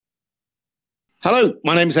Hello,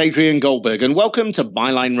 my name's Adrian Goldberg and welcome to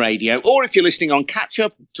Byline Radio, or if you're listening on catch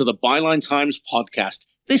up, to the Byline Times podcast.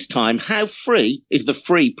 This time, how free is the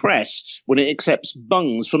free press when it accepts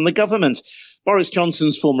bungs from the government? Boris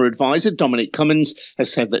Johnson's former advisor, Dominic Cummings,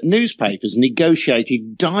 has said that newspapers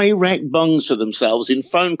negotiated direct bungs for themselves in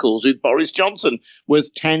phone calls with Boris Johnson,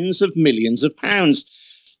 worth tens of millions of pounds.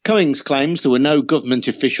 Cummings claims there were no government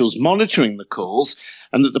officials monitoring the calls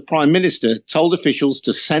and that the Prime Minister told officials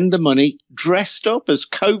to send the money dressed up as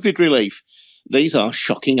COVID relief. These are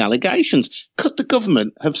shocking allegations. Could the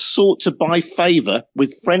government have sought to buy favour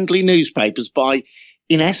with friendly newspapers by,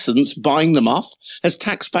 in essence, buying them off? Has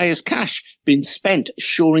taxpayers' cash been spent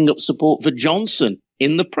shoring up support for Johnson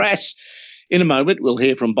in the press? In a moment, we'll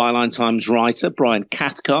hear from Byline Times writer Brian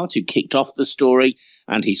Cathcart, who kicked off the story,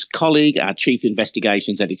 and his colleague, our Chief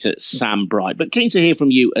Investigations Editor, Sam Bright. But keen to hear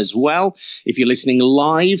from you as well. If you're listening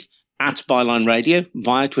live at Byline Radio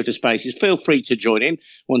via Twitter Spaces, feel free to join in.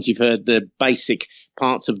 Once you've heard the basic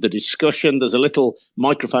parts of the discussion, there's a little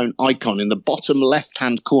microphone icon in the bottom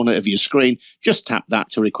left-hand corner of your screen. Just tap that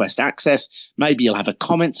to request access. Maybe you'll have a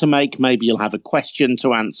comment to make. Maybe you'll have a question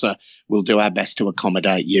to answer. We'll do our best to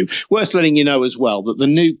accommodate you. Worth letting you know as well that the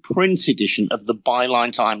new print edition of the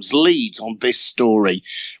Byline Times leads on this story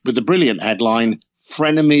with the brilliant headline,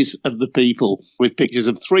 Frenemies of the People, with pictures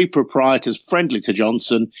of three proprietors friendly to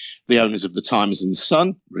Johnson, the owners of the Times and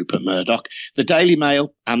Sun, Rupert Murdoch, the Daily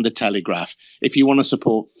Mail and the Telegraph. If you want to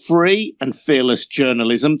support free and fearless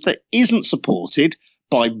journalism that isn't supported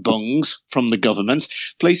by bungs from the government,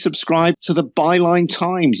 please subscribe to the Byline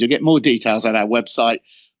Times. You'll get more details at our website,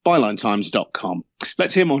 bylinetimes.com.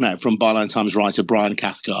 Let's hear more now from Byline Times writer Brian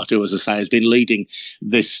Cathcart, who, as I say, has been leading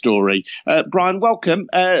this story. Brian, welcome.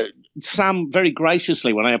 Sam, very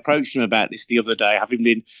graciously, when I approached him about this the other day, having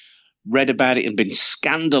been read about it and been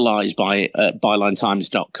scandalised by it at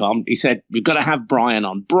bylinetimes.com, he said, we've got to have Brian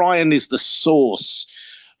on. Brian is the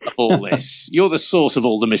source of all this. You're the source of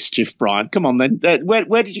all the mischief, Brian. Come on, then.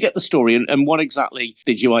 Where did you get the story and what exactly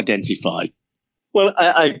did you identify? Well,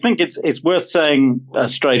 I think it's worth saying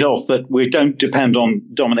straight off that we don't depend on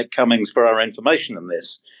Dominic Cummings for our information in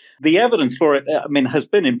this. The evidence for it, has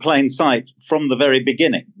been in plain sight from the very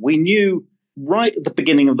beginning. We knew right at the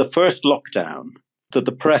beginning of the first lockdown that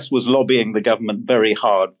the press was lobbying the government very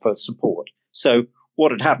hard for support. So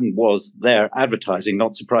what had happened was their advertising,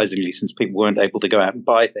 not surprisingly, since people weren't able to go out and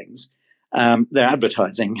buy things, their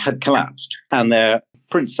advertising had collapsed and their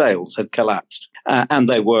print sales had collapsed. And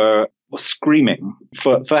they were screaming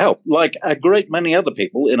for help. Like a great many other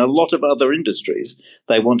people in a lot of other industries,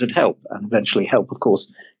 they wanted help. And eventually help, of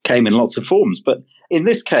course, came in lots of forms. But in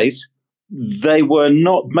this case, they were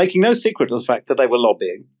not making no secret of the fact that they were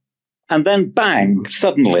lobbying. And then bang,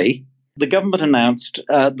 suddenly, the government announced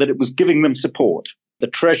that it was giving them support. The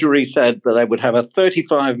Treasury said that they would have a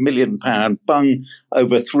 £35 million bung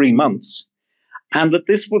over 3 months, and that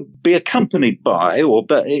this would be accompanied by,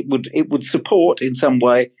 but it would support in some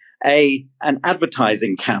way an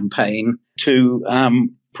advertising campaign to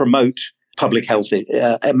promote public health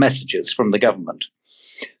messages from the government.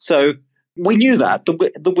 So we knew that.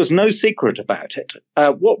 There was no secret about it.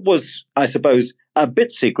 What was, I suppose, a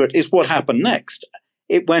bit secret is what happened next.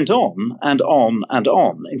 It went on and on and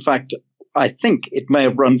on. In fact, I think it may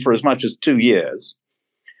have run for as much as 2 years.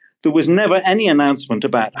 There was never any announcement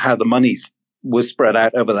about how the money was spread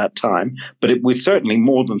out over that time, but it was certainly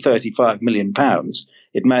more than £35 million.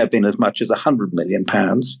 It may have been as much as £100 million.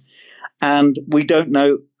 And we don't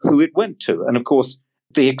know who it went to. And of course,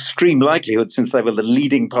 the extreme likelihood, since they were the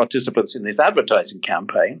leading participants in this advertising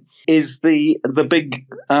campaign, is the big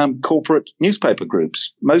corporate newspaper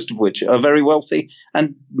groups, most of which are very wealthy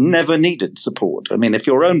and never needed support. I mean, if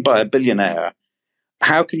you're owned by a billionaire,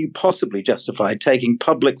 how can you possibly justify taking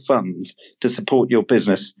public funds to support your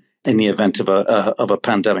business in the event of a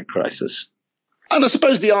pandemic crisis? And I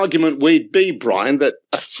suppose the argument would be, Brian, that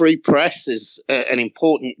a free press is an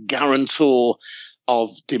important guarantor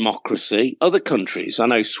of democracy. Other countries, I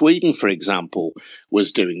know Sweden, for example,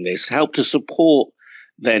 was doing this, helped to support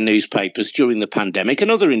their newspapers during the pandemic,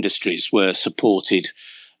 and other industries were supported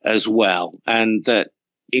as well. And that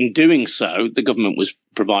in doing so, the government was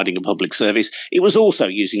providing a public service. It was also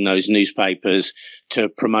using those newspapers to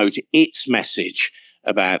promote its message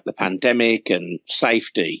about the pandemic and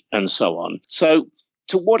safety and so on. So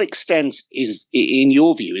to what extent is, in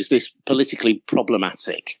your view, is this politically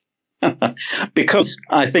problematic? Because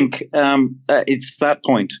I think it's that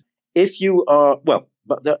point. If you are,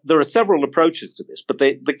 but there are several approaches to this, but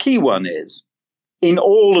the key one is, in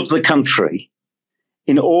all of the country,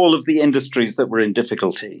 in all of the industries that were in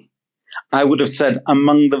difficulty, I would have said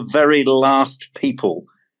among the very last people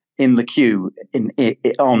in the queue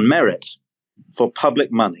on merit for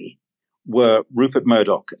public money were Rupert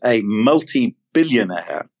Murdoch, a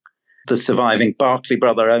multi-billionaire, the surviving Barclay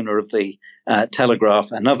brother owner of the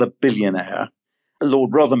Telegraph, another billionaire,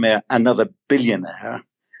 Lord Rothermere, another billionaire,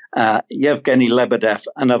 Yevgeny Lebedev,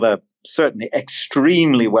 another certainly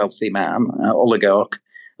extremely wealthy man, oligarch,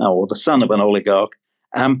 or the son of an oligarch.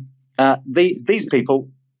 These people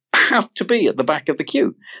have to be at the back of the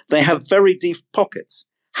queue. They have very deep pockets.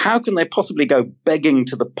 How can they possibly go begging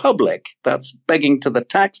to the public, that's begging to the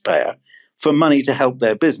taxpayer, for money to help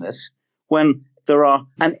their business when there are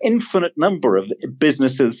an infinite number of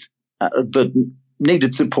businesses that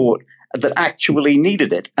needed support that actually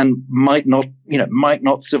needed it and might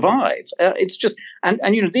not survive? It's just and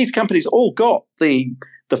these companies all got the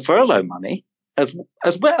furlough money as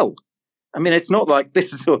well. I mean, it's not like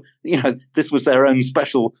this was their own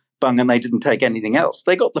special bung and they didn't take anything else.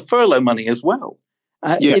 They got the furlough money as well.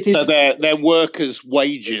 So their workers'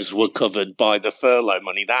 wages were covered by the furlough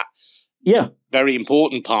money. That very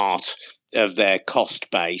important part of their cost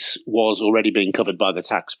base was already being covered by the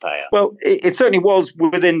taxpayer. Well, it certainly was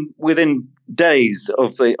within days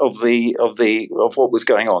of what was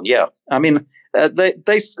going on. Yeah, I mean,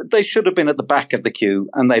 they should have been at the back of the queue,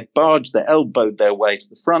 and they elbowed their way to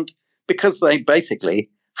the front because they basically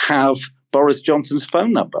have Boris Johnson's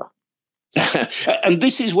phone number. And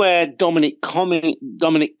this is where Dominic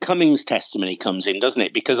Cummings' testimony comes in, doesn't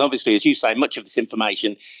it? Because obviously, as you say, much of this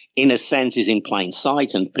information, in a sense, is in plain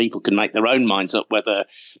sight, and people can make their own minds up whether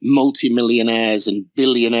multimillionaires and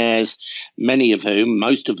billionaires,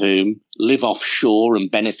 most of whom live offshore and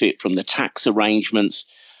benefit from the tax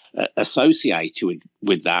arrangements associated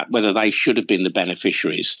with that, whether they should have been the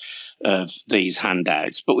beneficiaries of these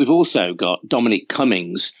handouts. But we've also got Dominic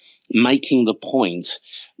Cummings making the point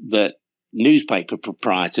that newspaper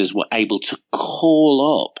proprietors were able to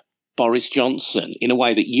call up Boris Johnson in a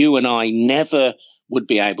way that you and I never would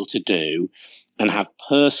be able to do and have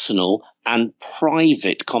personal and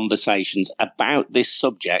private conversations about this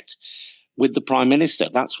subject with the Prime Minister.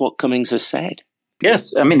 That's what Cummings has said.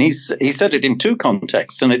 Yes, I mean he said it in two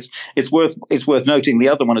contexts, and it's worth noting the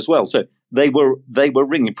other one as well. So they were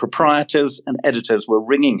ringing, proprietors and editors were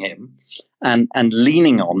ringing him and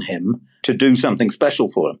leaning on him to do something special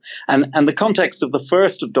for him. And the context of the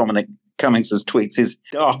first of Dominic Cummings's tweets is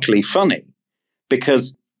darkly funny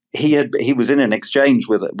because he was in an exchange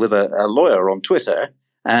with a lawyer on Twitter,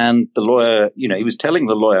 and the lawyer, he was telling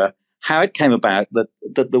the lawyer how it came about that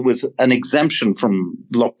there was an exemption from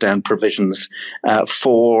lockdown provisions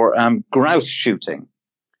for grouse shooting.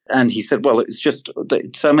 And he said, well, it's just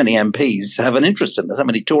that so many MPs have an interest in this, so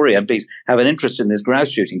many Tory MPs have an interest in this grouse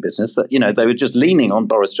shooting business that, they were just leaning on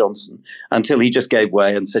Boris Johnson until he just gave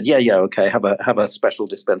way and said, yeah, okay, have a special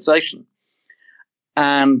dispensation.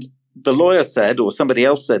 And the lawyer said, or somebody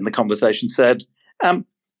else said in the conversation said,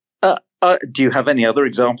 do you have any other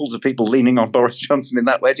examples of people leaning on Boris Johnson in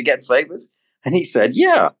that way to get favours? And he said,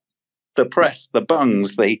 yeah, the press, the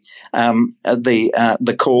bungs, the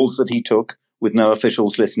calls that he took with no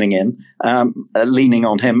officials listening in, leaning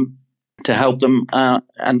on him to help them,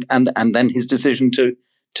 and then his decision to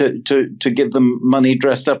give them money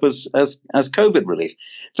dressed up as COVID relief.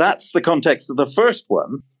 That's the context of the first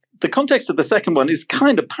one. The context of the second one is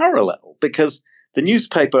kind of parallel because the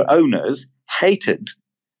newspaper owners hated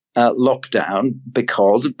lockdown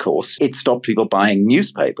because, of course, it stopped people buying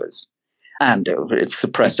newspapers and it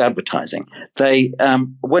suppressed advertising. They,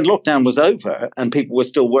 when lockdown was over and people were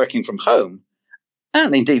still working from home,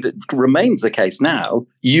 and indeed it remains the case now,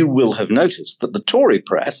 you will have noticed that the Tory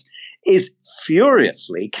press is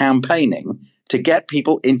furiously campaigning to get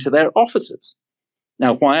people into their offices.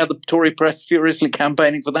 Now, why are the Tory press furiously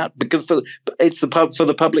campaigning for that? Because it's for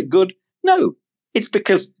the public good? No, it's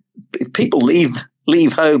because if people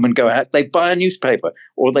leave home and go out, they buy a newspaper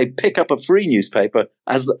or they pick up a free newspaper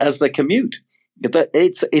as they commute.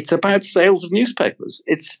 It's about sales of newspapers.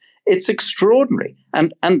 It's extraordinary.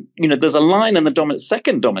 And there's a line in the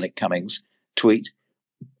second Dominic Cummings tweet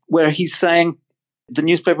where he's saying the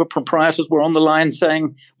newspaper proprietors were on the line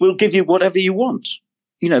saying, we'll give you whatever you want.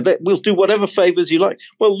 We'll do whatever favors you like.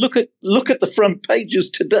 Well, look at the front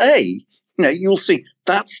pages today. You'll see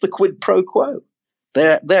that's the quid pro quo.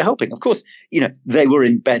 They're helping. Of course, they were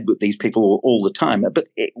in bed with these people all the time. But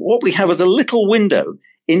what we have is a little window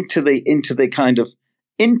into the kind of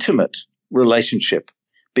intimate relationship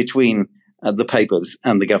between the papers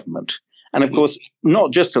and the government. And of course,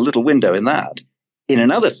 not just a little window in that. In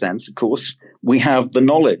another sense, of course, we have the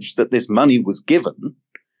knowledge that this money was given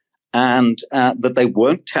and that they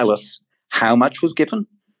won't tell us how much was given,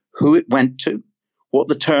 who it went to, what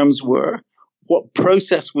the terms were, what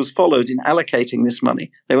process was followed in allocating this money.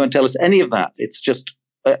 They won't tell us any of that. It's just,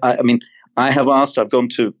 I have asked, I've gone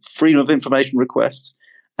to freedom of information requests.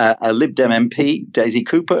 A Lib Dem MP, Daisy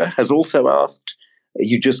Cooper, has also asked.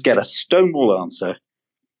 You just get a stonewall answer.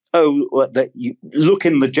 You look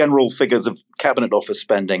in the general figures of Cabinet Office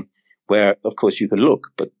spending, where, of course, you can look,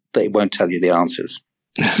 but they won't tell you the answers.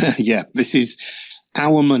 Yeah, this is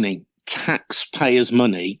our money, taxpayers'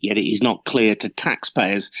 money, yet it is not clear to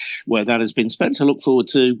taxpayers where that has been spent. I look forward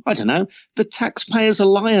to, I don't know, the Taxpayers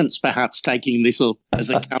Alliance perhaps taking this up as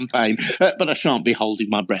a campaign, but I shan't be holding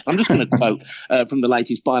my breath. I'm just going to quote from the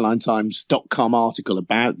latest BylineTimes.com article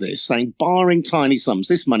about this, saying, barring tiny sums,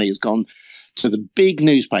 this money has gone to the big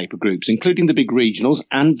newspaper groups, including the big regionals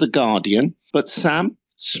and The Guardian. But Sam,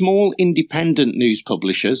 small independent news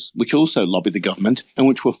publishers, which also lobby the government and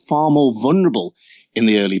which were far more vulnerable in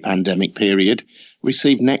the early pandemic period,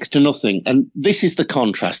 received next to nothing. And this is the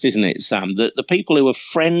contrast, isn't it, Sam? That the people who are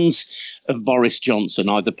friends of Boris Johnson,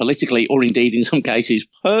 either politically or indeed in some cases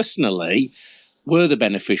personally, were the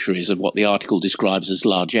beneficiaries of what the article describes as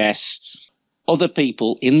largesse. Other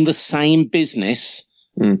people in the same business,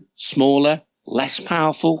 smaller, less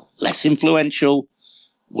powerful, less influential,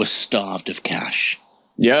 were starved of cash.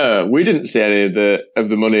 Yeah, we didn't see any of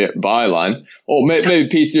the money at Byline. Or maybe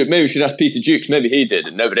Peter. Maybe we should ask Peter Jukes. Maybe he did,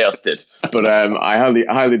 and nobody else did. But I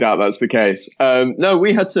highly doubt that's the case. No,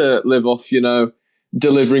 we had to live off,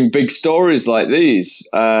 delivering big stories like these.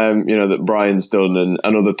 That Brian's done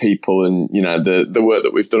and other people, and the work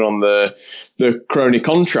that we've done on the crony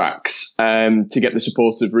contracts to get the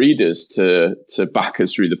support of readers to back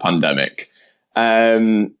us through the pandemic.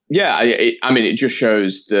 It just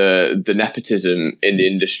shows the nepotism in the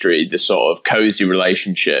industry, the sort of cozy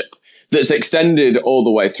relationship that's extended all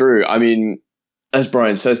the way through. I mean, as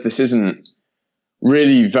Brian says, this isn't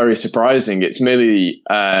really very surprising. It's merely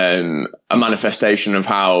a manifestation of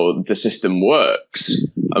how the system works.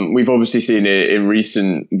 We've obviously seen it in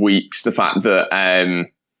recent weeks, the fact that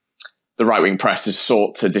the right-wing press has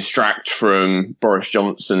sought to distract from Boris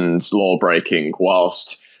Johnson's law-breaking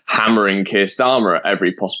whilst hammering Keir Starmer at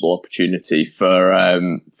every possible opportunity for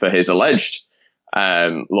his alleged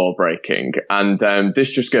law breaking, and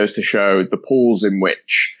this just goes to show the pools in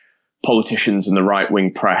which politicians and the right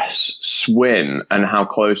wing press swim and how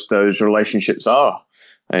close those relationships are.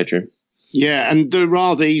 Adrian, yeah, and there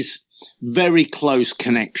are these very close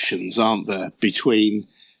connections, aren't there, between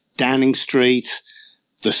Downing Street,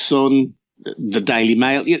 The Sun, the Daily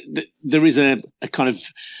Mail. There is a kind of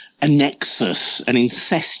a nexus, an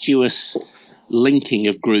incestuous linking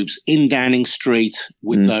of groups in Downing Street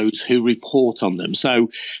with those who report on them. So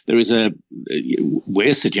there is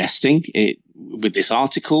we're suggesting it with this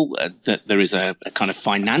article that there is a kind of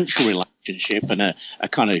financial relationship and a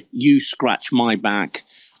kind of you scratch my back,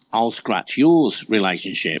 I'll scratch yours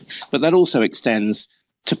relationship. But that also extends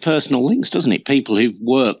to personal links, doesn't it? People who've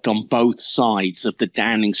worked on both sides of the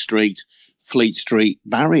Downing Street, Fleet Street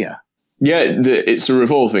barrier. Yeah, it's a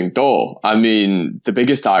revolving door. I mean, the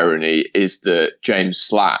biggest irony is that James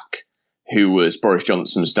Slack, who was Boris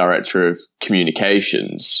Johnson's director of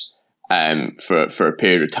communications for a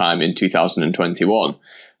period of time in 2021,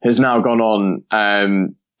 has now gone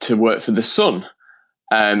on to work for The Sun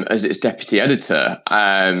as its deputy editor,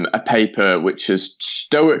 a paper which has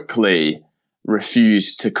stoically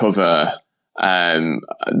refused to cover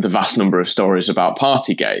the vast number of stories about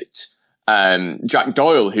Partygate. Jack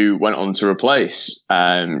Doyle, who went on to replace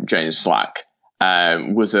James Slack,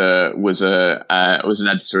 was an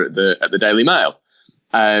editor at the Daily Mail.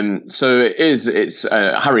 So it's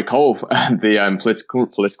Harry Cole, the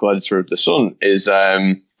political editor of The Sun, is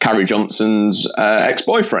Carrie Johnson's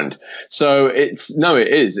ex-boyfriend. So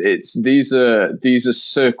these are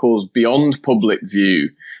circles beyond public view,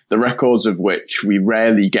 the records of which we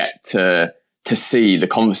rarely get to see, the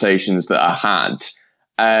conversations that are had.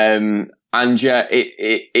 And yet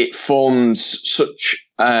it forms such,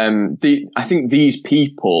 I think these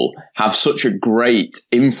people have such a great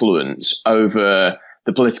influence over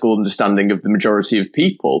the political understanding of the majority of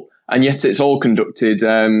people. And yet it's all conducted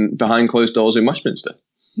behind closed doors in Westminster.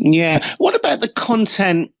 Yeah. What about the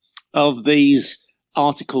content of these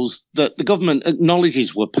articles that the government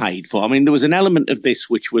acknowledges were paid for? I mean, there was an element of this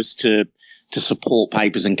which was to support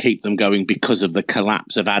papers and keep them going because of the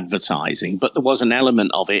collapse of advertising. But there was an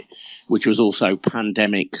element of it which was also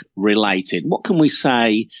pandemic related. What can we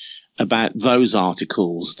say about those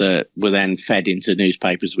articles that were then fed into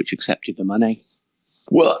newspapers which accepted the money?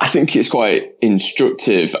 Well, I think it's quite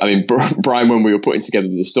instructive. I mean, Brian, when we were putting together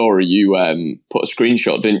the story, you put a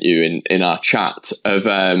screenshot, didn't you, in our chat of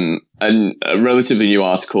a relatively new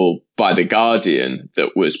article by The Guardian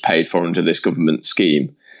that was paid for under this government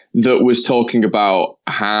scheme that was talking about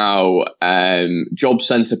how Job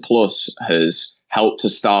Centre Plus has helped a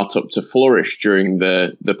startup to flourish during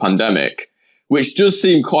the pandemic, which does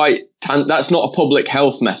seem quite... that's not a public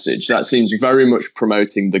health message. That seems very much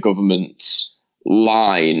promoting the government's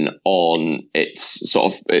line on its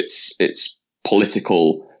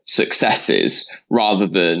political successes rather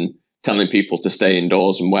than telling people to stay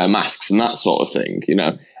indoors and wear masks and that sort of thing. You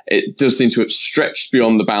know, it does seem to have stretched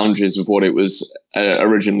beyond the boundaries of what it was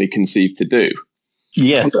originally conceived to do.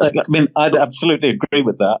 Yes, I mean, I'd absolutely agree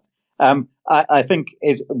with that. I think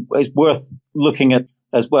it's worth looking at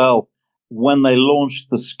as well. When they launched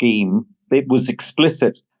the scheme, it was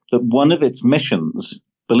explicit that one of its missions,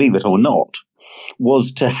 believe it or not,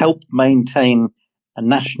 was to help maintain a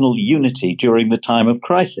national unity during the time of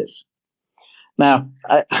crisis. Now,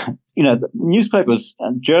 newspapers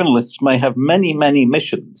and journalists may have many, many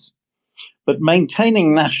missions, but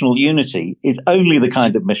maintaining national unity is only the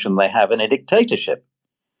kind of mission they have in a dictatorship.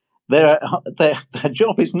 Their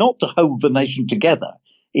job is not to hold the nation together.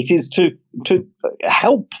 It is to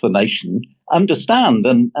help the nation understand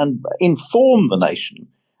and inform the nation.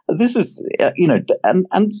 This is, I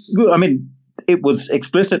mean, it was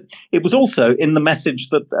explicit. It was also in the message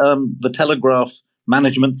that the Telegraph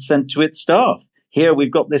management sent to its staff. Here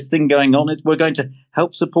we've got this thing going on. We're going to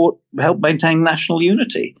help maintain national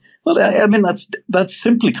unity. Well, I mean, that's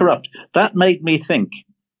simply corrupt. That made me think.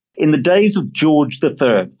 In the days of George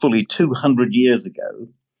III, fully 200 years ago,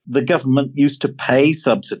 the government used to pay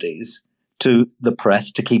subsidies to the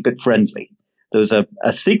press to keep it friendly. There was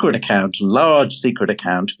a secret account, a large secret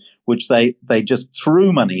account, which they just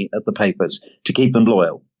threw money at the papers to keep them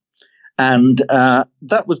loyal. And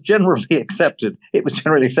that was generally accepted. It was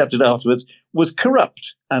generally accepted afterwards, was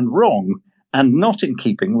corrupt and wrong and not in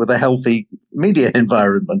keeping with a healthy media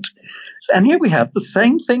environment. And here we have the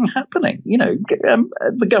same thing happening. You know,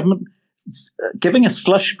 the government giving a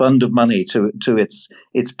slush fund of money to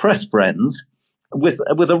its press friends,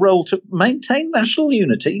 with a role to maintain national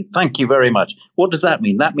unity. Thank you very much. What does that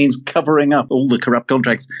mean? That means covering up all the corrupt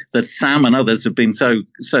contracts that Sam and others have been so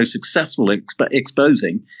successful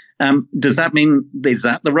exposing. Does that mean, is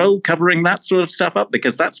that the role, covering that sort of stuff up?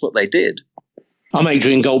 Because that's what they did. I'm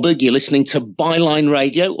Adrian Goldberg. You're listening to Byline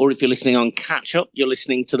Radio, or if you're listening on Catch Up, you're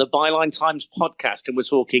listening to the Byline Times podcast, and we're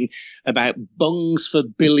talking about bungs for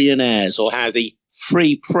billionaires, or how the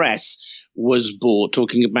free press was bought,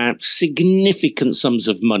 talking about significant sums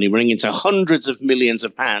of money running into hundreds of millions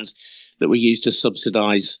of pounds that were used to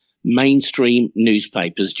subsidise mainstream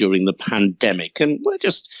newspapers during the pandemic. And we're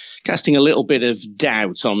just casting a little bit of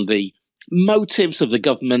doubt on the motives of the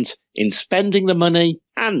government in spending the money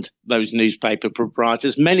and those newspaper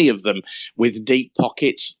proprietors, many of them with deep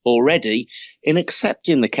pockets already, in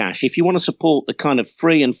accepting the cash. If you want to support the kind of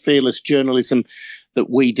free and fearless journalism that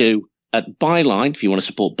we do at Byline, if you want to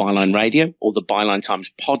support Byline Radio or the Byline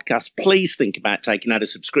Times podcast, please think about taking out a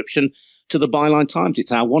subscription to the Byline Times.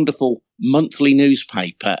 It's our wonderful monthly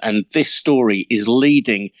newspaper, and this story is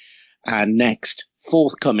leading our next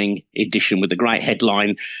forthcoming edition with a great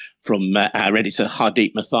headline from our editor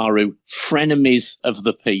Hardeep Matharu, Frenemies of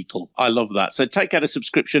the People. I love that. So take out a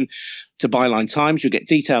subscription to Byline Times. You'll get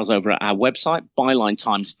details over at our website,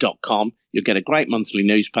 bylinetimes.com. You'll get a great monthly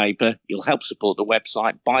newspaper. You'll help support the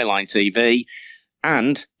website, Byline TV,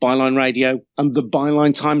 and Byline Radio, and the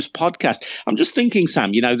Byline Times podcast. I'm just thinking,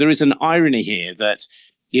 Sam, you know, there is an irony here that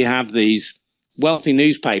you have these wealthy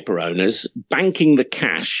newspaper owners banking the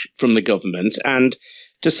cash from the government and,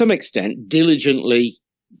 to some extent, diligently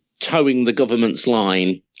towing the government's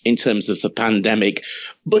line in terms of the pandemic,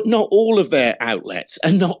 but not all of their outlets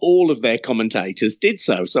and not all of their commentators did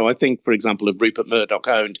so. So I think, for example, of Rupert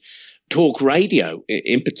Murdoch-owned Talk Radio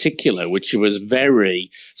in particular, which was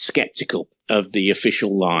very sceptical of the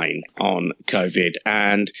official line on COVID.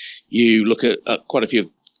 And you look at quite a few of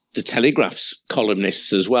the Telegraph's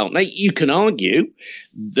columnists as well. Now, you can argue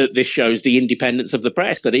that this shows the independence of the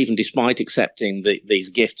press, that even despite accepting these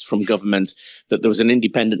gifts from government, that there was an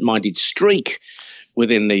independent-minded streak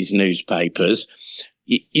within these newspapers.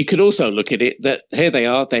 You could also look at it that here they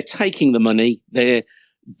are, they're taking the money, they're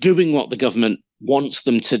doing what the government wants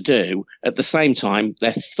them to do. At the same time,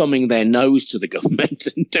 they're thumbing their nose to the government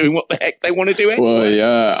and doing what the heck they want to do anyway. Well,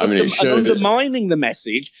 yeah, I mean, and undermining the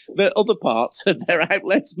message that other parts of their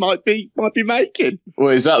outlets might be making. Well,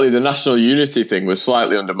 exactly. The national unity thing was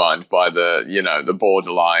slightly undermined by the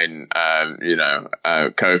borderline,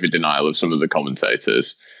 COVID denial of some of the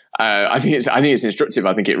commentators. I think it's instructive.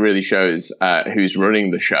 I think it really shows who's running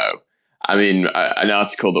the show. I mean, an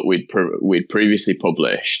article that we'd previously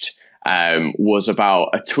published was about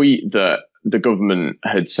a tweet that the government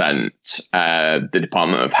had sent the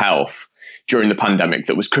Department of Health during the pandemic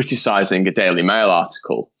that was criticising a Daily Mail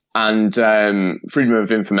article. And Freedom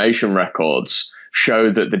of Information records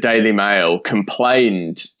show that the Daily Mail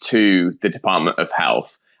complained to the Department of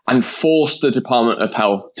Health and forced the Department of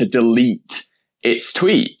Health to delete its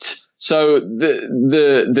tweet. So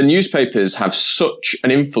the newspapers have such an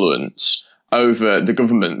influence over the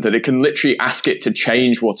government that it can literally ask it to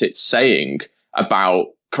change what it's saying about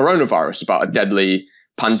coronavirus, about a deadly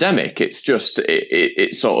pandemic. It's just,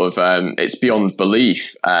 it's beyond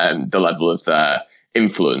belief, the level of their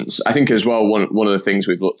influence. I think as well, one of the things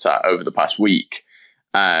we've looked at over the past week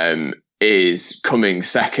is Cummings'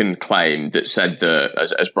 second claim that said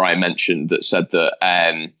that, as Brian mentioned, that said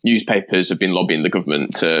that newspapers have been lobbying the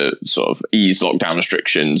government to sort of ease lockdown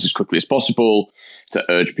restrictions as quickly as possible, to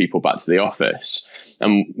urge people back to the office.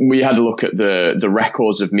 And we had a look at the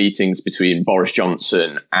records of meetings between Boris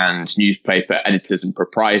Johnson and newspaper editors and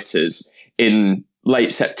proprietors in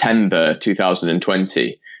late September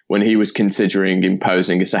 2020, when he was considering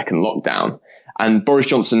imposing a second lockdown. And Boris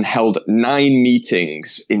Johnson held 9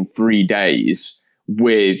 meetings in 3 days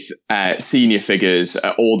with senior figures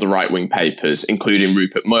at all the right-wing papers, including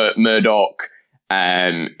Rupert Murdoch,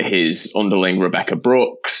 his underling Rebecca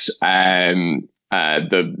Brooks,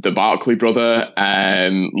 the Barclay brother,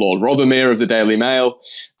 Lord Rothermere of the Daily Mail.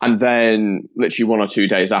 And then literally 1 or 2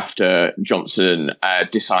 days after, Johnson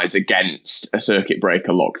decides against a circuit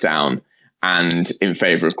breaker lockdown and in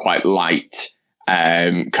favour of quite light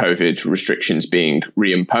COVID restrictions being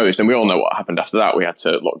reimposed. And we all know what happened after that. We had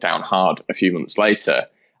to lock down hard a few months later.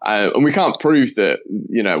 And we can't prove that,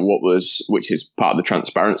 which is part of the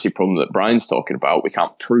transparency problem that Brian's talking about. We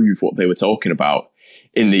can't prove what they were talking about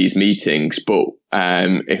in these meetings. But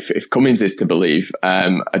if Cummings is to believe,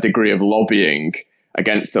 a degree of lobbying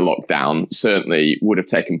against a lockdown certainly would have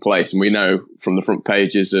taken place. And we know from the front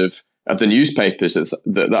pages of the newspapers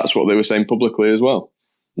that's what they were saying publicly as well.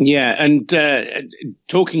 Yeah, and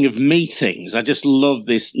talking of meetings, I just love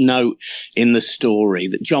this note in the story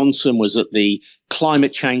that Johnson was at the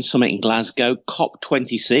Climate Change Summit in Glasgow,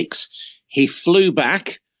 COP26. He flew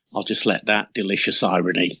back. I'll just let that delicious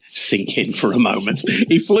irony sink in for a moment.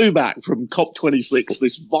 He flew back from COP26,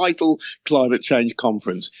 this vital climate change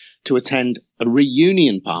conference, to attend a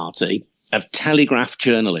reunion party of Telegraph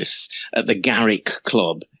journalists at the Garrick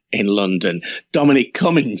Club in London. Dominic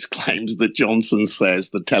Cummings claims that Johnson says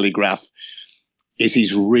the Telegraph is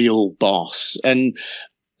his real boss. And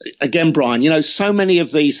again, Brian, so many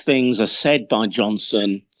of these things are said by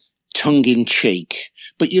Johnson tongue in cheek,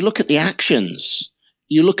 but you look at the actions,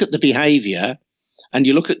 you look at the behaviour, and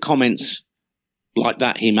you look at comments like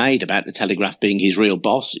that he made about the Telegraph being his real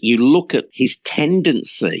boss. You look at his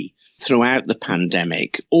tendency throughout the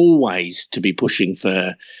pandemic always to be pushing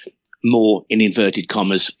for more, in inverted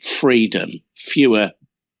commas, freedom, fewer,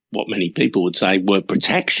 what many people would say were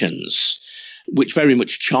protections, which very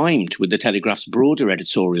much chimed with the Telegraph's broader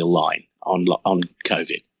editorial line on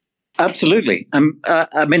COVID. Absolutely.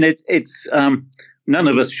 It's none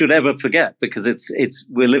of us should ever forget, because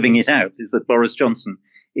we're living it out, is that Boris Johnson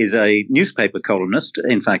is a newspaper columnist,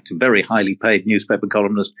 in fact, a very highly paid newspaper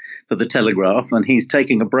columnist for the Telegraph, and he's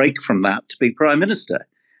taking a break from that to be Prime Minister.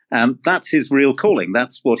 That's his real calling.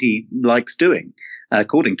 That's what he likes doing.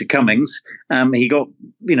 According to Cummings, he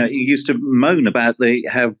used to moan about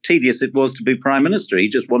how tedious it was to be Prime Minister. He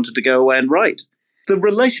just wanted to go away and write. The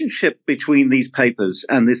relationship between these papers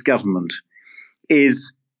and this government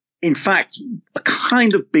is, in fact, a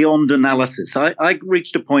kind of beyond analysis. I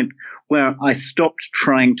reached a point where I stopped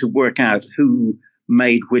trying to work out who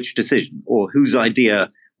made which decision or whose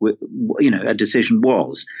idea a decision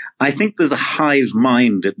was. I think there's a hive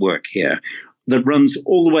mind at work here that runs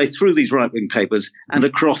all the way through these right-wing papers and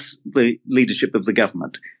across the leadership of the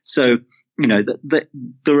government. So,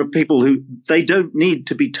 there are people who, they don't need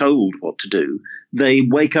to be told what to do. They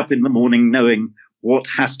wake up in the morning knowing what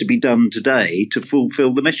has to be done today to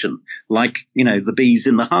fulfill the mission, like, the bees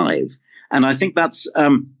in the hive. And I think that's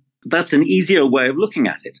an easier way of looking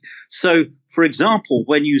at it. So, for example,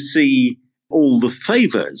 when you see all the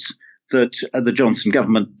favours that the Johnson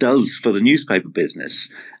government does for the newspaper business,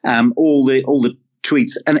 all the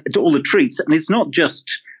tweets and all the treats, and it's not just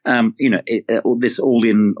this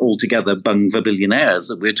all together bung for billionaires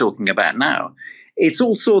that we're talking about now. It's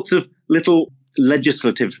all sorts of little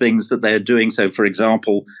legislative things that they're doing. So, for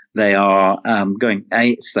example, they are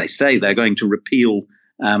they say they're going to repeal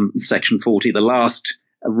Section 40, the last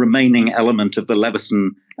remaining element of the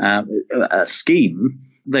Leveson scheme.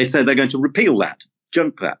 They say they're going to repeal that,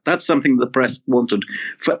 junk that. That's something the press wanted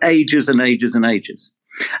for ages and ages and ages.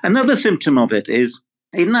 Another symptom of it is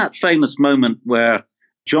in that famous moment where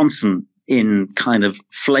Johnson, in kind of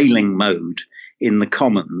flailing mode in the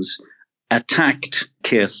Commons, attacked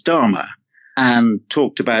Keir Starmer and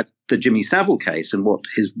talked about the Jimmy Savile case and what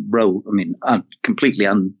his role, completely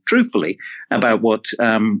untruthfully, about what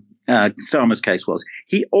Starmer's case was.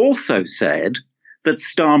 He also said that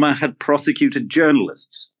Starmer had prosecuted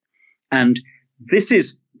journalists. And this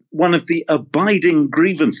is one of the abiding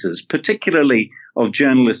grievances, particularly of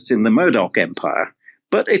journalists in the Murdoch empire,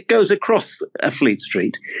 but it goes across Fleet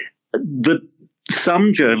Street.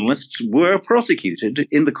 Some journalists were prosecuted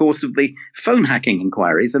in the course of the phone hacking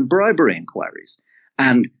inquiries and bribery inquiries.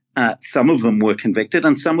 And some of them were convicted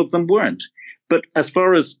and some of them weren't. But as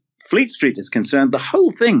far as Fleet Street is concerned, the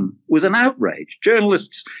whole thing was an outrage.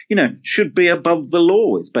 Journalists, should be above the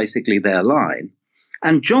law is basically their line.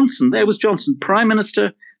 And there was Johnson, Prime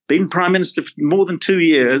Minister, been Prime Minister for more than 2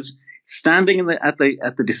 years, standing at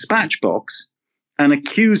the dispatch box and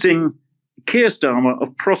accusing Keir Starmer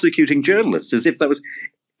of prosecuting journalists as if that was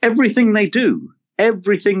everything they do.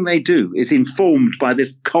 Everything they do is informed by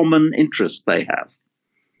this common interest they have.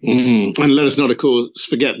 And let us not, of course,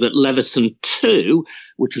 forget that Leveson 2,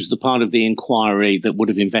 which was the part of the inquiry that would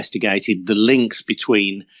have investigated the links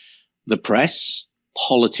between the press,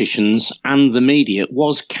 politicians and the media,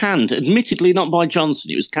 was canned, admittedly not by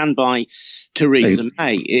Johnson. It was canned by Theresa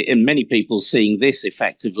May, and many people seeing this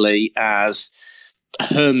effectively as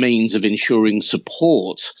her means of ensuring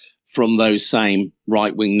support from those same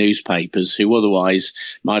right-wing newspapers who otherwise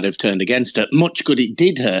might have turned against her. Much good it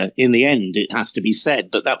did her in the end, it has to be said,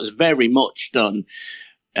 but that was very much done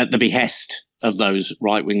at the behest of those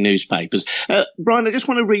right-wing newspapers. Brian, I just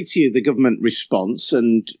want to read to you the government response,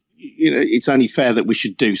 and it's only fair that we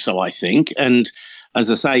should do so, I think. And as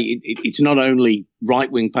I say, it's not only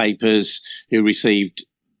right-wing papers who received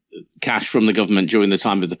cash from the government during the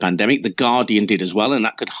time of the pandemic. The Guardian did as well, and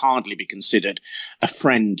that could hardly be considered a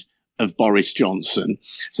friend of Boris Johnson.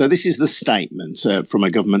 So this is the statement from a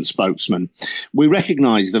government spokesman. We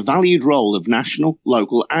recognise the valued role of national,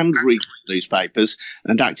 local and regional newspapers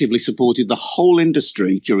and actively supported the whole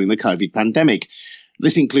industry during the COVID pandemic.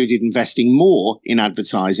 This included investing more in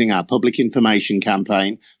advertising our public information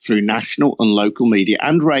campaign through national and local media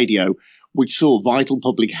and radio, which saw vital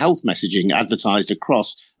public health messaging advertised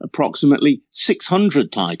across approximately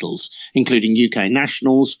 600 titles, including UK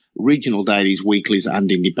nationals, regional dailies, weeklies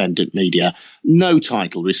and independent media. No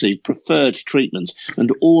title received preferred treatment, and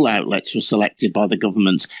all outlets were selected by the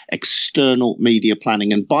government's external media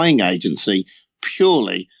planning and buying agency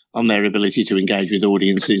purely on their ability to engage with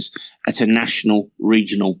audiences at a national,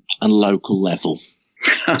 regional and local level.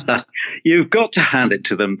 You've got to hand it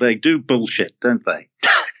to them. They do bullshit, don't they?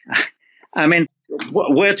 I mean,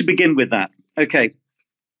 where to begin with that? Okay,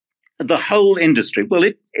 the whole industry. Well,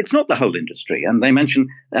 it's not the whole industry. And they mention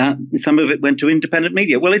some of it went to independent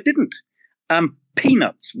media. Well, it didn't.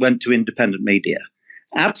 Peanuts went to independent media.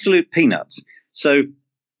 Absolute peanuts. So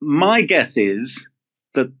my guess is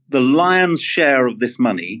that the lion's share of this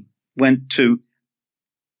money went to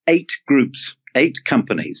 8 groups, 8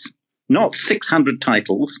 companies, not 600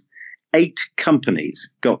 titles. 8 companies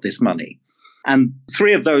got this money. And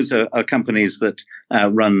 3 of those are companies that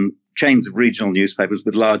run chains of regional newspapers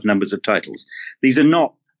with large numbers of titles. These are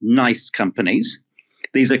not nice companies.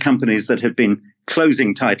 These are companies that have been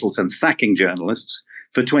closing titles and sacking journalists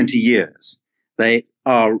for 20 years. They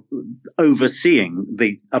are overseeing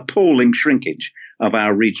the appalling shrinkage of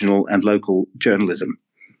our regional and local journalism.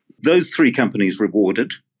 Those 3 companies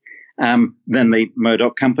rewarded. Then the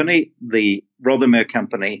Murdoch Company, the Rothermere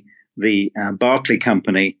Company, the Barclay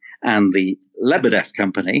Company, and the Lebedev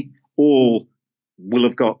Company all will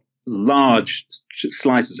have got large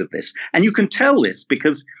slices of this. And you can tell this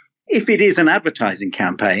because if it is an advertising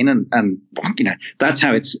campaign, and that's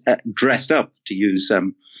how it's dressed up, to use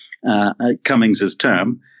Cummings's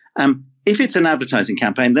term, if it's an advertising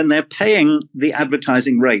campaign, then they're paying the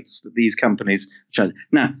advertising rates that these companies charge.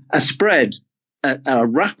 Now, a spread, a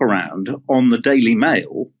wraparound on the Daily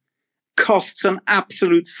Mail costs an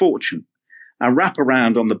absolute fortune. A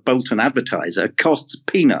wraparound on the Bolton Advertiser costs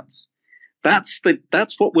peanuts. That's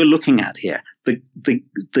what we're looking at here. The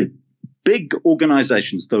big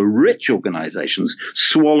organizations, the rich organizations,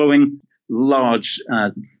 swallowing large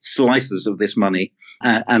slices of this money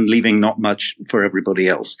and leaving not much for everybody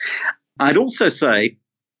else. I'd also say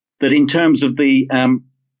that in terms of the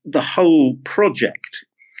whole project,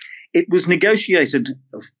 it was negotiated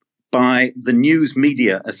by the News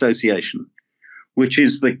Media Association, which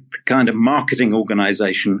is the kind of marketing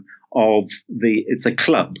organization of it's a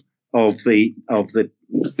club of the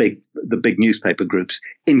big newspaper groups,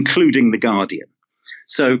 including The Guardian.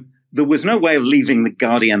 So there was no way of leaving The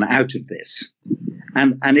Guardian out of this.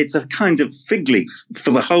 And it's a kind of fig leaf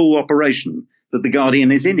for the whole operation that The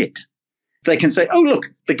Guardian is in it. They can say, oh, look,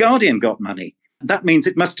 The Guardian got money. That means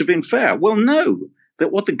it must have been fair. Well, no,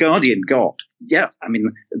 that what The Guardian got,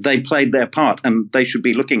 they played their part, and they should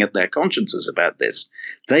be looking at their consciences about this.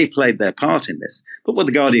 They played their part in this. But what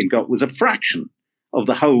The Guardian got was a fraction of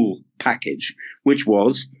the whole package, which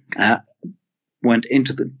went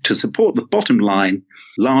into to support the bottom line,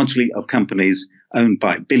 largely of companies owned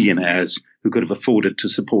by billionaires who could have afforded to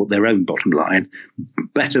support their own bottom line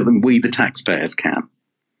better than we, the taxpayers, can.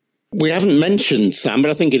 We haven't mentioned, Sam, but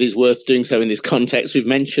I think it is worth doing so in this context. We've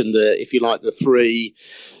mentioned the three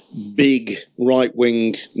big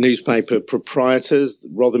right-wing newspaper proprietors,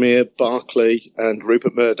 Rothermere, Barclay and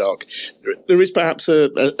Rupert Murdoch. There is perhaps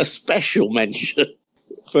a special mention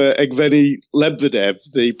for Evgeny Lebedev,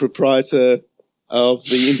 the proprietor of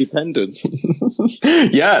The Independent.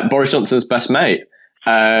 Yeah, Boris Johnson's best mate,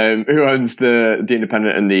 who owns the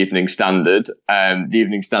Independent and the Evening Standard. The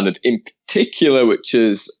Evening Standard in particular, which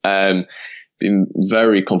has been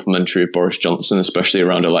very complimentary of Boris Johnson, especially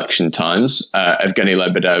around election times. Evgeny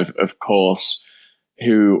Lebedev, of course,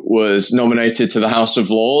 who was nominated to the House of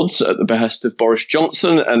Lords at the behest of Boris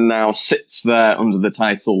Johnson and now sits there under the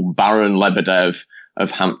title Baron Lebedev of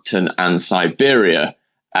Hampton and Siberia.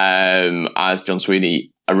 As John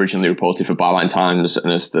Sweeney originally reported for Byline Times,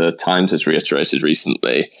 and as the Times has reiterated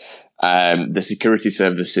recently, the security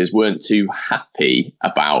services weren't too happy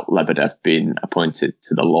about Lebedev being appointed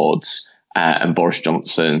to the Lords, and Boris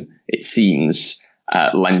Johnson, it seems,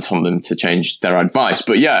 lent on them to change their advice.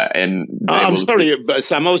 But yeah, I'm sorry,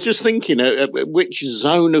 Sam. I was just thinking, which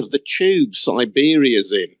zone of the tube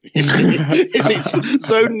Siberia's in? Is it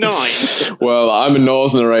zone 9? Well, I'm a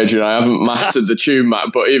northerner, Adrian. I haven't mastered the tube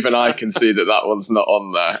map, but even I can see that one's not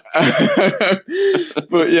on there.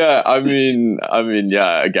 But yeah, I mean,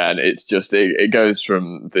 yeah. Again, it's just it goes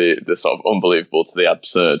from the sort of unbelievable to the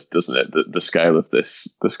absurd, doesn't it? The scale of this,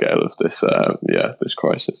 this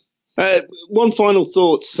crisis. One final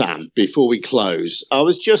thought, Sam, before we close. I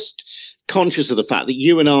was just conscious of the fact that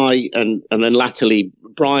you and I, and then latterly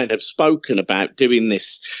Brian, have spoken about doing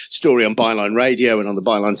this story on Byline Radio and on the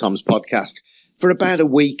Byline Times podcast for about a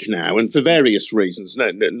week now, and for various reasons.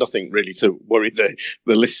 Nothing really to worry the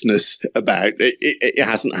listeners about. It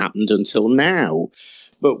hasn't happened until now.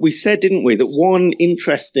 But we said, didn't we, that one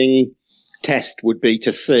interesting test would be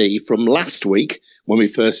to see from last week, when we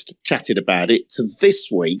first chatted about it, to this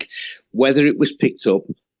week, whether it was picked up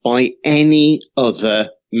by any other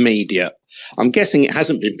media. I'm guessing it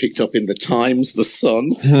hasn't been picked up in the Times, the Sun,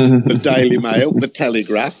 the Daily Mail, the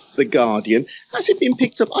Telegraph, the Guardian. Has it been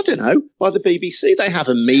picked up, I don't know, by the BBC? They have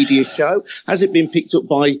a media show. Has it been picked up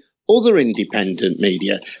by other independent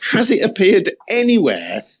media? Has it appeared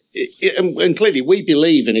anywhere? And clearly we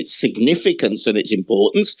believe in its significance and its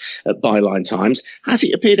importance at Byline Times. Has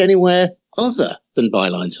it appeared anywhere other than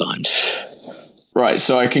Byline Times? Right,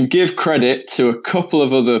 so I can give credit to a couple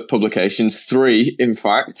of other publications, 3 in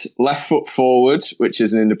fact. Left Foot Forward, which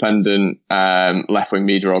is an independent left-wing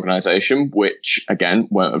media organisation, which again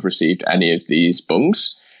won't have received any of these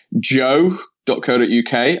bungs.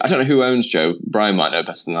 Joe.co.uk, I don't know who owns Joe, Brian might know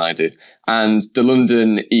better than I do, and the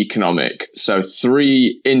London Economic. So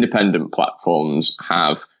 3 independent platforms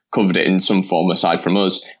have covered it in some form aside from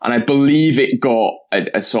us. And I believe it got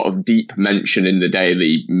a sort of deep mention in the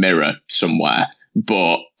Daily Mirror somewhere.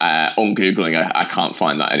 But on Googling, I can't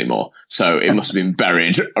find that anymore. So it must have been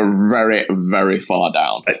buried very, very far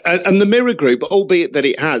down. And the Mirror Group, albeit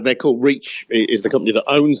that they're called Reach, is the company that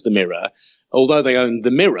owns the Mirror. Although they own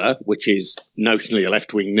the Mirror, which is notionally a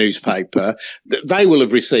left-wing newspaper, they will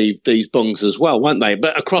have received these bungs as well, won't they?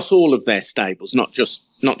 But across all of their stables, not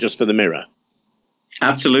just for the Mirror.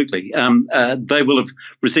 Absolutely. They will have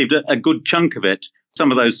received a good chunk of it.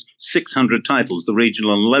 Some of those 600 titles, the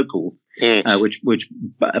regional and local, which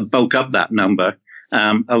bulk up that number.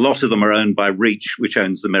 A lot of them are owned by Reach, which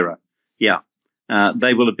owns the Mirror. Yeah,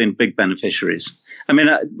 they will have been big beneficiaries. I mean,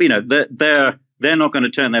 they're not going to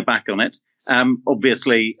turn their back on it,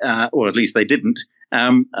 obviously, or at least they didn't.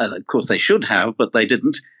 Of course, they should have, but they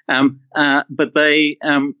didn't.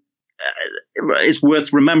 It's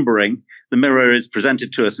worth remembering the Mirror is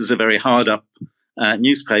presented to us as a very hard-up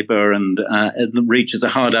newspaper and Reach as a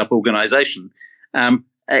hard-up organisation.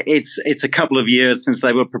 It's a couple of years since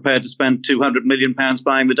they were prepared to spend £200 million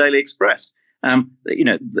buying the Daily Express.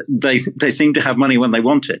 They seem to have money when they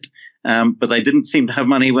want it, but they didn't seem to have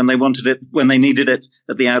money when they wanted it, when they needed it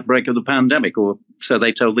at the outbreak of the pandemic, or so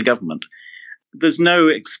they told the government. There's no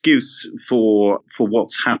excuse for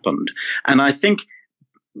what's happened, and I think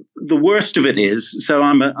the worst of it is. So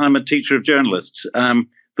I'm a teacher of journalists. The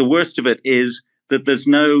worst of it is that there's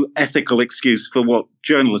no ethical excuse for what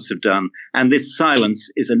journalists have done, and this silence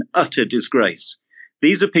is an utter disgrace.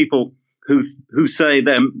 These are people who say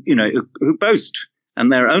them, who boast,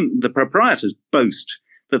 and the proprietors boast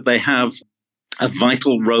that they have a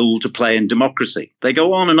vital role to play in democracy. They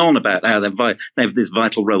go on and on about how they have this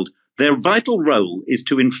vital role. Their vital role is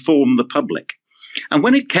to inform the public. And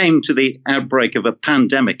when it came to the outbreak of a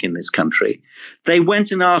pandemic in this country, they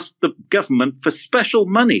went and asked the government for special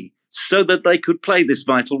money so that they could play this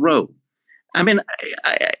vital role. I mean,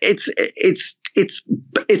 it's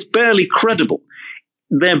barely credible.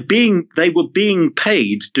 They were being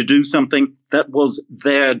paid to do something that was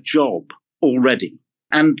their job already,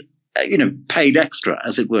 and paid extra,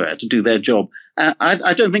 as it were, to do their job.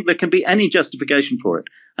 I don't think there can be any justification for it.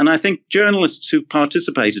 And I think journalists who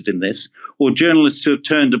participated in this, or journalists who have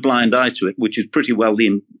turned a blind eye to it, which is pretty well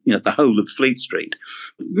the whole of Fleet Street,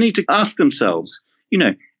 need to ask themselves,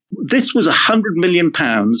 this was £100 million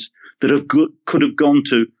that could have gone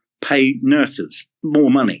to pay nurses more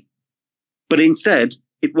money. But instead,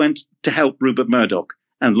 it went to help Rupert Murdoch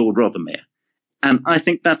and Lord Rothermere. And I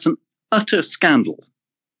think that's an utter scandal.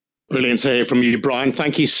 Brilliant to hear from you, Brian.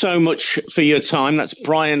 Thank you so much for your time. That's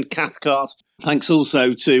Brian Cathcart. Thanks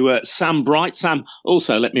also to Sam Bright. Sam,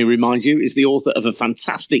 also, let me remind you, is the author of a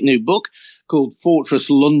fantastic new book called Fortress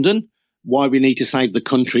London, Why We Need to Save the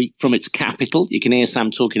Country from Its Capital. You can hear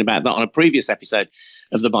Sam talking about that on a previous episode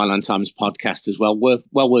of the Byline Times podcast as well.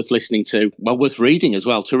 Well worth listening to, well worth reading as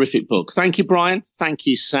well. Terrific book. Thank you, Brian. Thank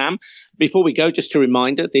you, Sam. Before we go, just a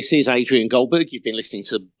reminder, this is Adrian Goldberg. You've been listening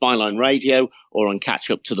to Byline Radio or on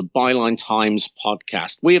Catch Up to the Byline Times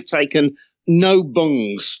podcast. We have taken no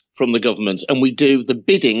bungs from the government, and we do the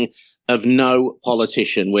bidding of no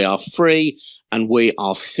politician. We are free and we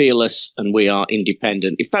are fearless and we are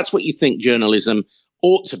independent. If that's what you think journalism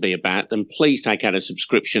ought to be about, then please take out a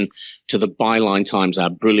subscription to the Byline Times, our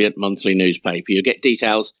brilliant monthly newspaper. You'll get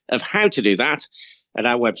details of how to do that at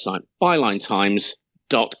our website,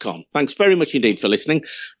 bylinetimes.com. Thanks very much indeed for listening.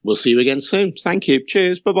 We'll see you again soon. Thank you.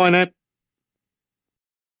 Cheers. Bye-bye now.